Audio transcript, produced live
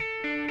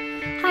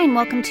Hi, and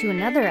welcome to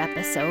another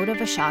episode of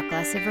A Shot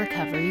Glass of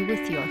Recovery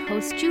with your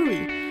host,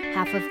 Julie,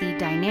 half of the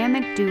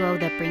dynamic duo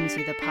that brings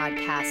you the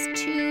podcast,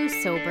 Two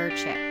Sober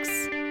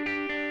Chicks.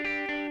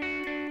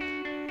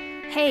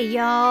 Hey,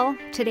 y'all.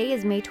 Today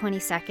is May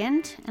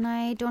 22nd, and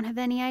I don't have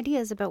any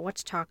ideas about what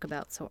to talk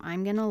about, so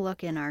I'm going to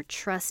look in our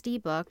trusty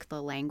book,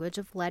 The Language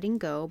of Letting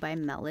Go by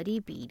Melody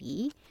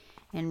Beattie,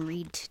 and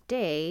read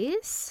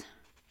today's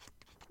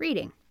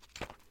reading.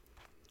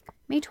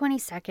 May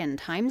 22nd,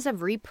 Times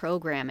of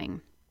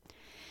Reprogramming.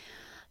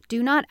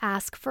 Do not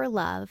ask for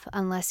love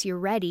unless you're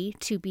ready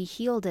to be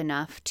healed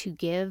enough to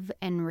give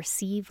and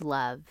receive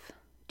love.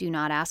 Do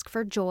not ask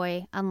for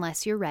joy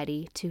unless you're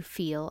ready to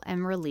feel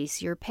and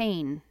release your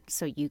pain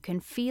so you can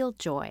feel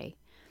joy.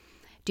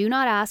 Do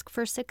not ask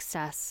for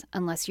success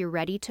unless you're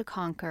ready to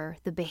conquer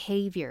the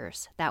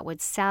behaviors that would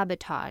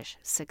sabotage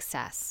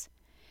success.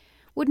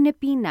 Wouldn't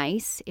it be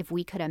nice if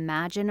we could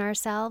imagine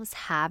ourselves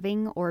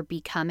having or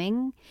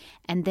becoming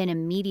and then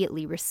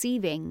immediately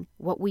receiving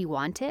what we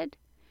wanted?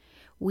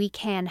 We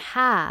can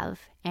have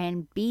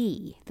and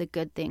be the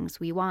good things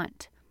we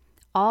want.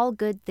 All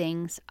good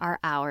things are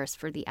ours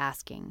for the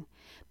asking.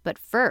 But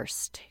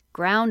first,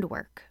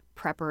 groundwork,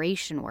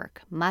 preparation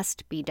work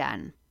must be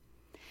done.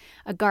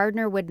 A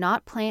gardener would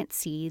not plant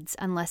seeds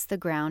unless the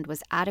ground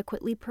was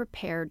adequately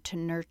prepared to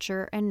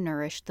nurture and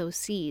nourish those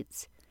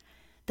seeds.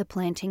 The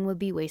planting would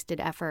be wasted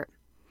effort.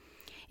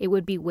 It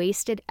would be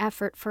wasted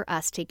effort for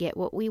us to get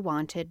what we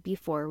wanted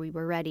before we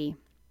were ready.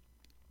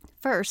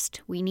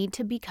 First, we need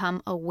to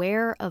become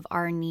aware of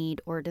our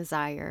need or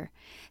desire.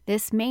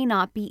 This may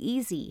not be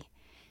easy.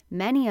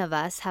 Many of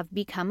us have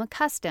become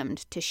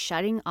accustomed to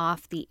shutting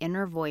off the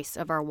inner voice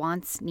of our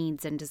wants,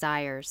 needs, and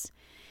desires.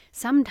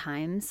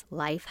 Sometimes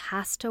life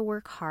has to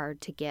work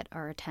hard to get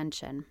our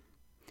attention.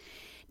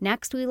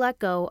 Next, we let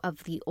go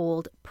of the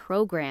old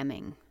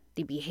programming,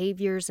 the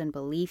behaviors and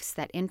beliefs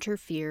that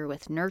interfere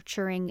with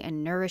nurturing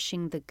and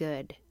nourishing the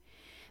good.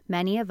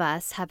 Many of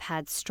us have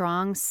had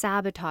strong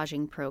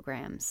sabotaging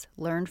programs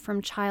learned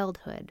from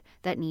childhood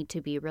that need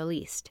to be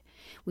released.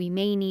 We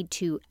may need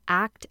to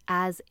act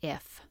as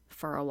if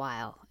for a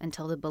while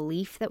until the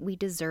belief that we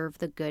deserve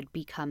the good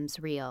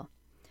becomes real.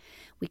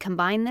 We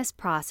combine this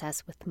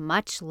process with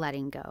much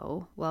letting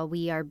go while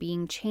we are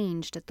being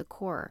changed at the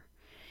core.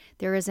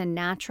 There is a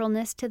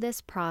naturalness to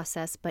this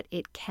process, but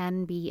it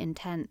can be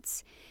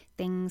intense.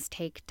 Things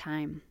take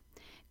time.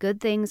 Good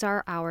things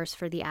are ours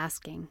for the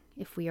asking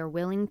if we are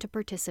willing to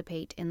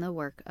participate in the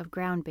work of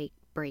ground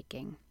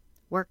breaking.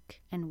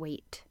 Work and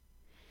wait.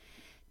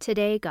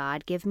 Today,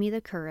 God, give me the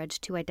courage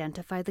to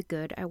identify the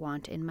good I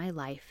want in my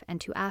life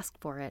and to ask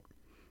for it.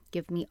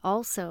 Give me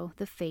also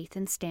the faith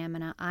and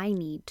stamina I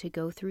need to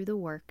go through the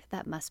work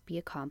that must be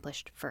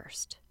accomplished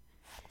first.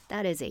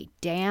 That is a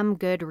damn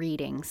good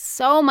reading.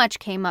 So much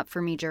came up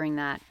for me during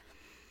that.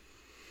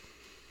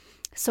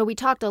 So we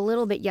talked a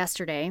little bit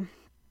yesterday,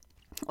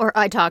 or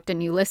I talked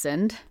and you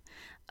listened,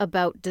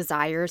 about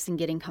desires and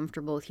getting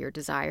comfortable with your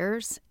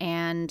desires.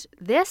 And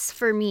this,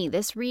 for me,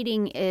 this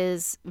reading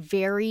is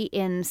very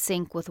in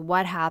sync with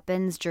what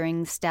happens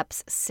during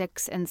steps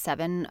 6 and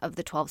 7 of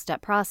the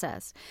 12-step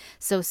process.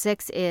 So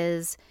 6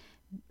 is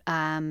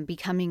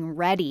becoming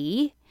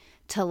ready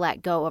to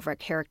let go of our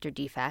character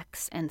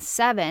defects. And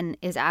 7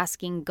 is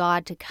asking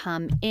God to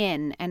come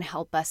in and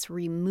help us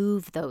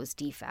remove those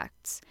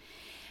defects.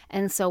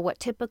 And so what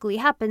typically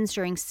happens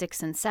during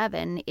 6 and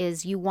 7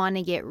 is you want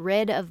to get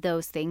rid of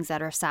those things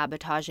that are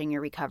sabotaging your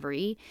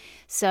recovery.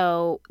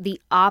 So the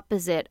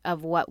opposite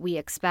of what we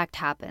expect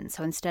happens.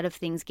 So instead of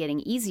things getting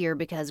easier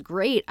because,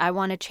 great, I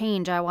want to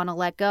change, I want to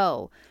let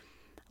go,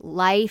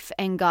 life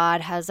and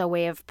God has a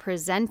way of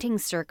presenting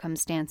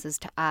circumstances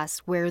to us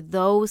where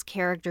those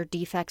character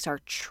defects are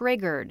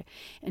triggered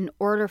in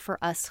order for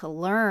us to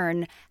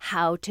learn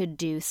how to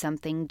do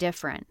something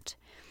different.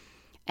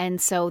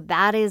 And so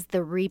that is the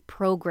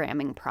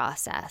reprogramming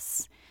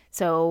process.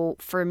 So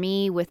for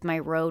me, with my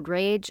road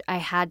rage, I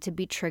had to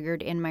be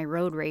triggered in my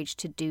road rage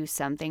to do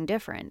something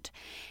different.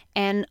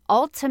 And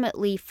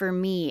ultimately for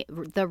me,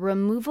 the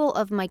removal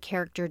of my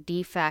character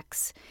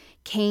defects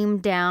came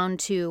down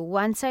to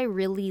once I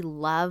really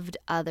loved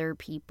other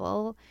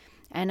people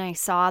and I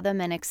saw them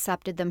and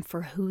accepted them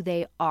for who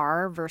they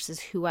are versus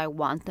who I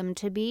want them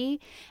to be.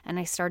 And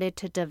I started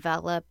to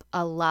develop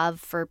a love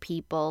for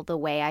people the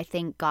way I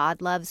think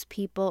God loves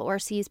people or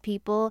sees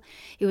people.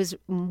 It was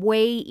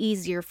way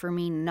easier for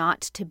me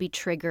not to be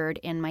triggered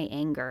in my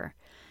anger.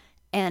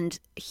 And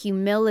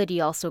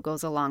humility also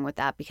goes along with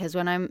that, because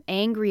when I'm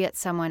angry at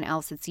someone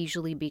else, it's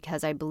usually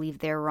because I believe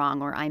they're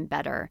wrong or I'm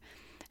better.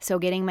 So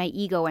getting my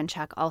ego in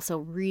check also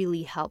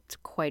really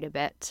helped quite a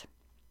bit.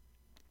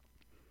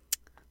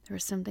 There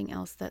was something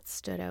else that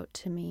stood out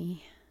to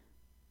me.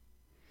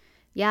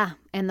 Yeah,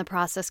 and the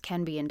process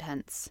can be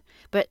intense.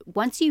 But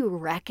once you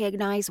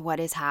recognize what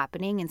is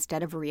happening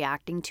instead of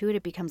reacting to it,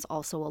 it becomes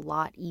also a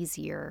lot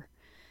easier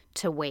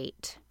to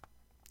wait.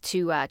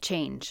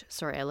 change.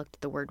 Sorry, I looked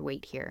at the word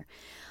wait here.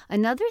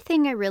 Another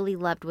thing I really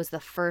loved was the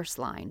first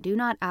line. Do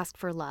not ask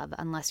for love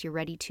unless you're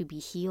ready to be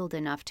healed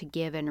enough to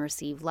give and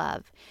receive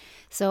love.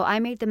 So I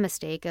made the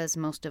mistake, as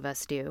most of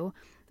us do,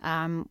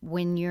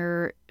 when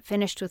you're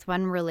finished with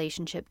one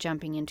relationship,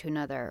 jumping into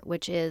another,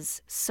 which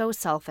is so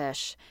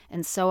selfish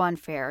and so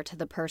unfair to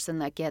the person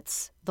that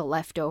gets the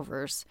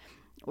leftovers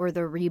or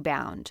the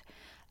rebound.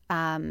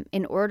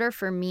 In order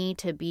for me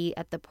to be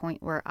at the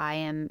point where I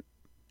am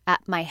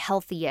at my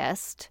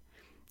healthiest,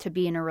 to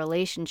be in a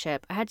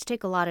relationship, I had to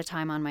take a lot of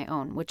time on my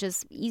own, which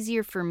is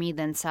easier for me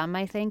than some,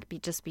 I think,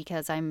 just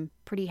because I'm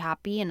pretty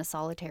happy in a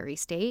solitary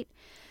state.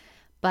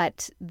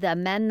 But the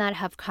men that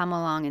have come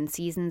along in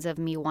seasons of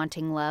me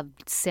wanting love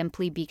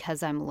simply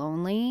because I'm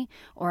lonely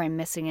or I'm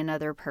missing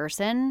another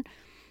person,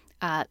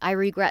 I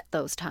regret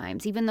those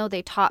times. Even though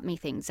they taught me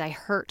things, I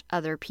hurt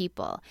other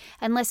people.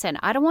 And listen,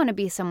 I don't want to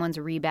be someone's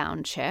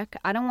rebound chick.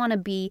 I don't want to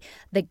be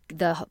the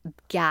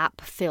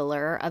gap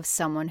filler of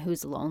someone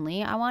who's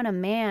lonely. I want a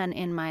man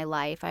in my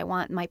life. I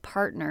want my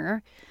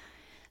partner,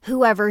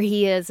 whoever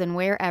he is and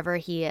wherever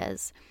he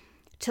is,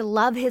 to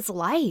love his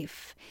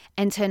life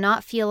and to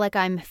not feel like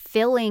I'm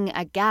filling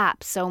a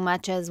gap so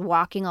much as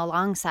walking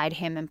alongside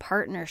him in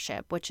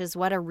partnership, which is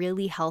what a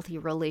really healthy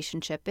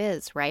relationship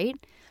is, right?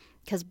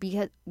 Because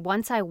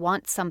once I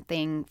want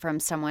something from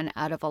someone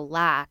out of a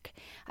lack,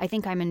 I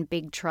think I'm in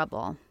big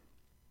trouble.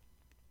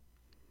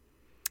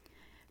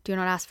 Do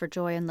not ask for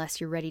joy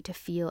unless you're ready to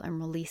feel and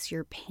release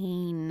your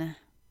pain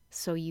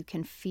so you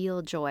can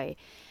feel joy.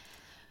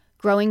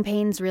 Growing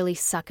pains really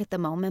suck at the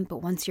moment,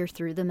 but once you're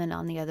through them and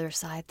on the other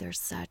side, there's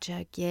such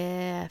a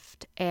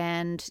gift.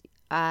 And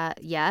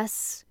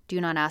yes, do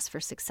not ask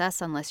for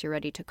success unless you're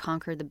ready to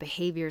conquer the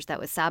behaviors that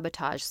would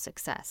sabotage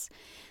success.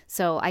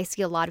 So I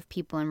see a lot of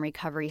people in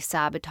recovery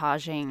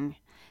sabotaging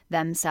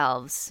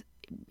themselves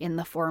in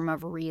the form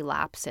of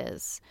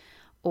relapses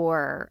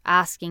or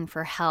asking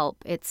for help.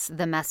 It's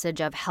the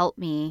message of help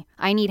me.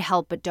 I need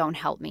help, but don't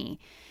help me.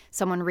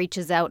 Someone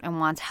reaches out and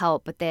wants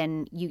help, but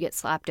then you get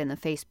slapped in the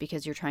face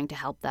because you're trying to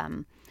help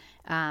them.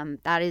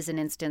 That is an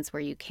instance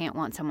where you can't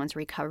want someone's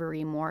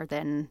recovery more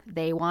than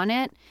they want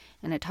it,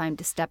 and a time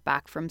to step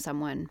back from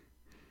someone.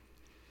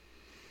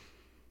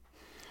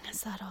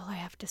 Is that all I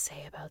have to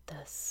say about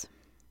this?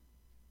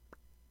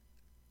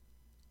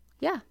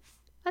 Yeah,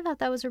 I thought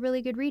that was a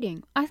really good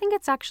reading. I think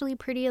it's actually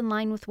pretty in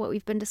line with what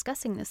we've been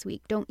discussing this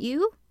week, don't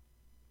you?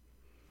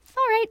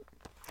 All right,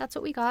 that's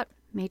what we got,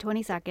 May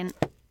 22nd.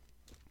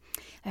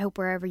 I hope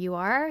wherever you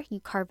are, you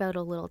carve out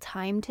a little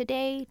time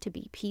today to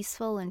be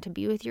peaceful and to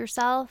be with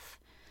yourself.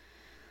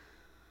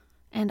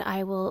 And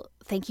I will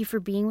thank you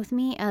for being with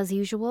me as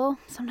usual.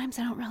 Sometimes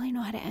I don't really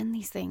know how to end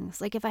these things.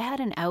 Like if I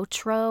had an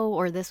outro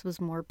or this was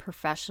more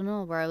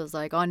professional where I was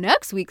like, on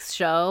next week's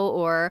show,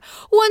 or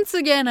once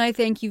again, I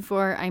thank you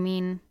for,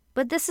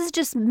 but this is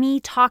just me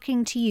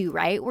talking to you,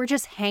 right? We're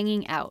just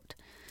hanging out,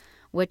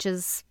 which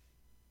is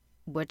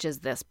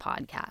this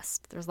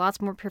podcast. There's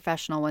lots more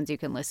professional ones you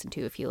can listen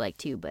to if you like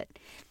to, but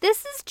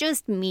this is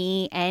just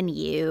me and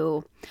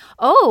you.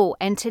 Oh,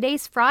 and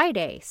today's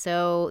Friday,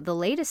 so the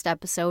latest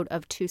episode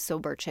of Two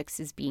Sober Chicks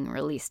is being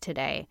released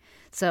today.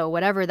 So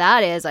whatever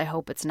that is, I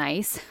hope it's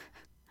nice.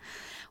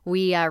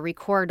 We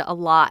record a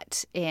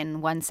lot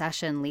in one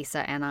session,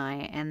 Lisa and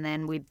I, and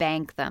then we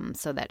bank them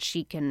so that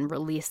she can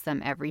release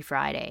them every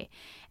Friday.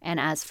 And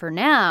as for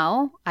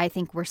now, I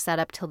think we're set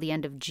up till the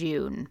end of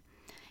June.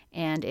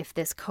 And if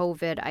this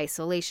COVID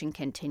isolation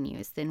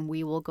continues, then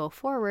we will go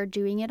forward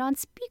doing it on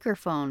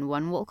speakerphone.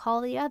 One will call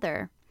the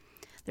other.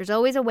 There's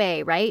always a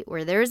way, right?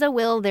 Where there's a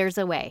will, there's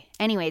a way.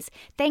 Anyways,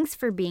 thanks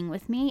for being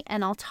with me,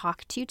 and I'll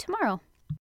talk to you tomorrow.